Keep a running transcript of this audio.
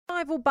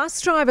Well, bus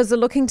drivers are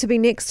looking to be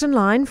next in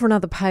line for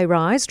another pay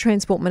rise.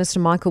 Transport Minister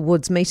Michael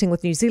Wood's meeting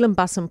with New Zealand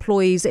bus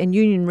employees and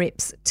union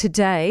reps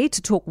today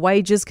to talk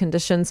wages,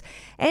 conditions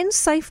and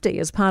safety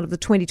as part of the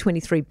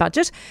 2023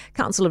 budget.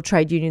 Council of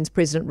Trade Unions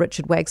President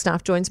Richard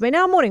Wagstaff joins me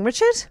now. Morning,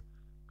 Richard.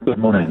 Good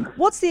morning.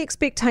 What's the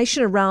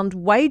expectation around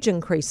wage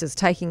increases,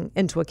 taking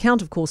into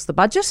account, of course, the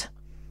budget?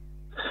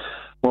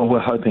 Well, we're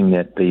hoping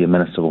that the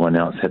Minister will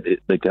announce that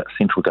the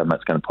central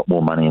government's going to put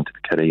more money into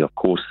the kitty. Of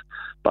course,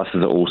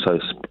 buses are also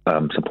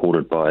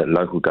supported by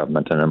local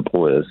government and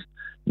employers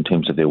in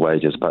terms of their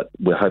wages, but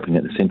we're hoping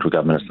that the central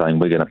government is saying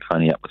we're going to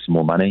pony up with some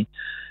more money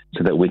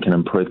so that we can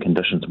improve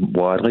conditions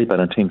widely. But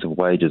in terms of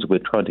wages, we're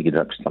trying to get it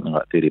up to something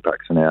like $30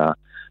 an hour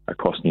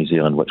across New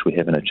Zealand, which we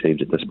haven't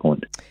achieved at this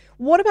point.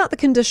 What about the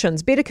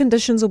conditions? Better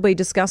conditions will be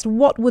discussed.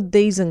 What would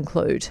these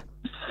include?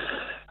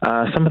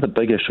 Some of the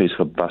big issues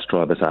for bus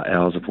drivers are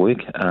hours of work.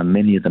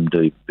 Many of them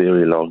do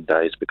very long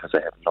days because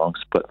they have long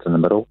splits in the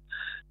middle.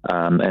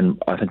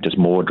 And I think just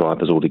more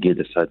drivers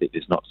altogether so that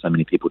there's not so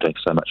many people doing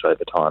so much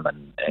overtime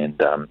and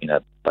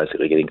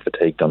basically getting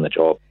fatigued on the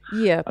job.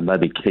 Yeah. And they'd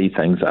be key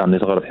things.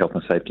 There's a lot of health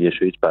and safety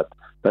issues, but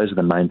those are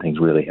the main things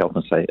really, health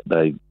and safety,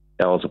 the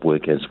hours of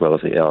work as well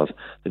as the hours,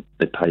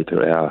 the pay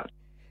per hour.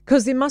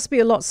 Because there must be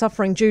a lot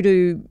suffering due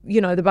to,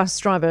 the bus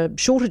driver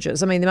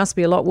shortages. I mean, there must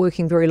be a lot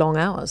working very long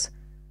hours.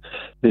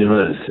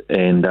 There is,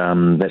 and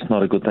that's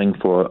not a good thing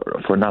for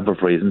a number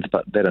of reasons,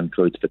 but that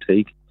includes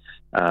fatigue.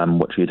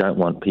 Which you don't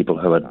want people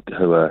who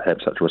have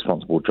such a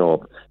responsible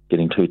job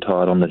getting too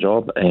tired on the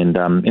job, and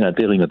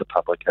dealing with the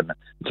public, and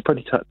it's a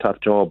pretty tough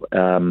job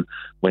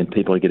when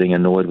people are getting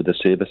annoyed with the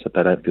service if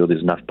they don't feel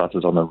there's enough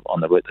buses on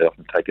the route. They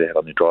often take it out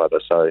on their driver.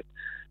 So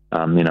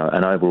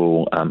an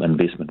overall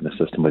investment in the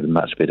system would be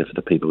much better for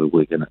the people who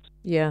work in it.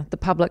 Yeah, the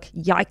public,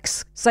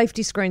 yikes.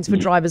 Safety screens for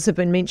drivers have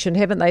been mentioned,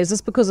 haven't they? Is this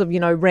because of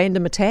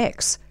random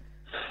attacks?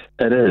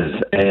 It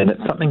is, and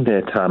it's something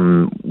that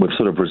we've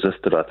sort of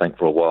resisted, I think,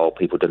 for a while.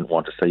 People didn't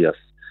want to see us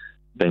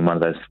being one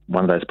of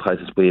those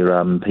places where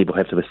people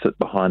have to sit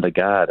behind a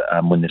guard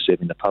when they're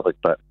serving the public.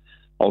 But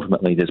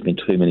ultimately, there's been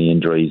too many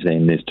injuries,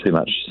 and there's too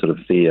much sort of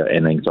fear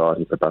and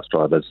anxiety for bus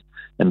drivers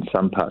in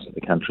some parts of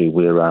the country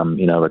where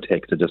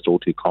attacks are just all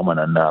too common,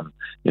 and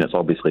it's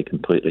obviously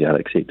completely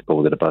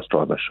unacceptable that a bus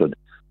driver should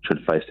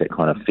face that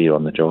kind of fear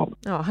on the job.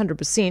 Oh,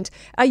 100%.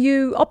 Are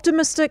you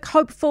optimistic,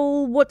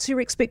 hopeful? What's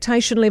your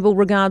expectation level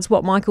regards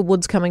what Michael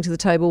Wood's coming to the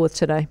table with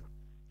today?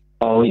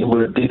 Oh, yeah,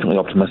 we're definitely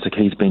optimistic.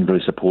 He's been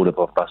very supportive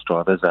of bus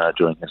drivers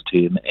during his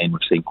term, and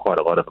we've seen quite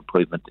a lot of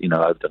improvement,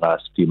 over the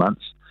last few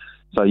months.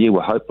 So, yeah,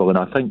 we're hopeful, and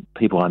I think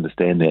people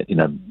understand that,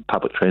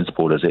 public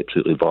transport is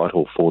absolutely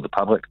vital for the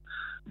public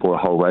for a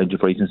whole range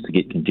of reasons, to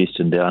get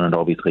congestion down and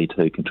obviously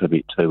to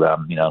contribute to,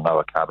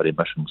 lower carbon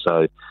emissions.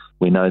 So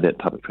we know that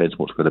public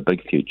transport's got a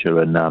big future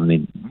and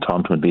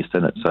time to invest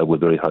in it, so we're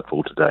very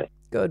hopeful today.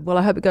 Good. Well,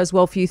 I hope it goes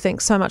well for you.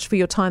 Thanks so much for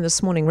your time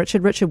this morning,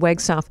 Richard. Richard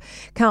Wagstaff,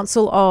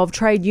 Council of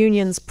Trade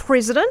Unions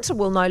President.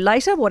 We'll know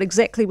later what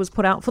exactly was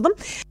put out for them.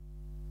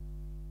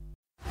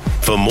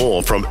 For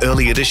more from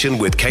Early Edition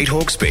with Kate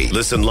Hawkesby,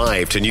 listen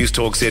live to News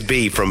Talk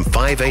ZB from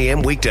 5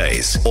 a.m.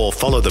 weekdays or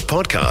follow the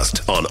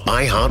podcast on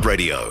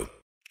iHeartRadio.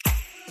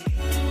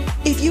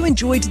 If you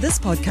enjoyed this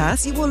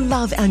podcast, you will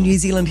love our New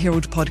Zealand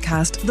Herald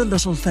podcast, The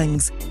Little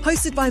Things,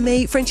 hosted by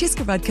me,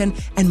 Francesca Rudkin,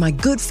 and my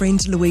good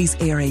friend Louise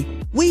Airy.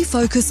 We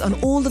focus on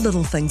all the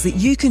little things that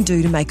you can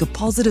do to make a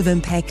positive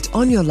impact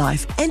on your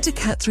life and to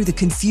cut through the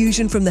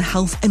confusion from the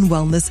health and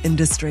wellness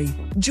industry.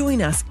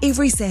 Join us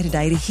every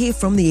Saturday to hear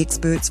from the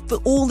experts for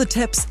all the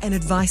tips and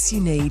advice you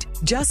need.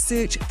 Just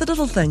search The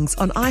Little Things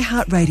on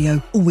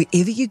iHeartRadio or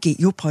wherever you get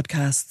your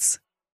podcasts.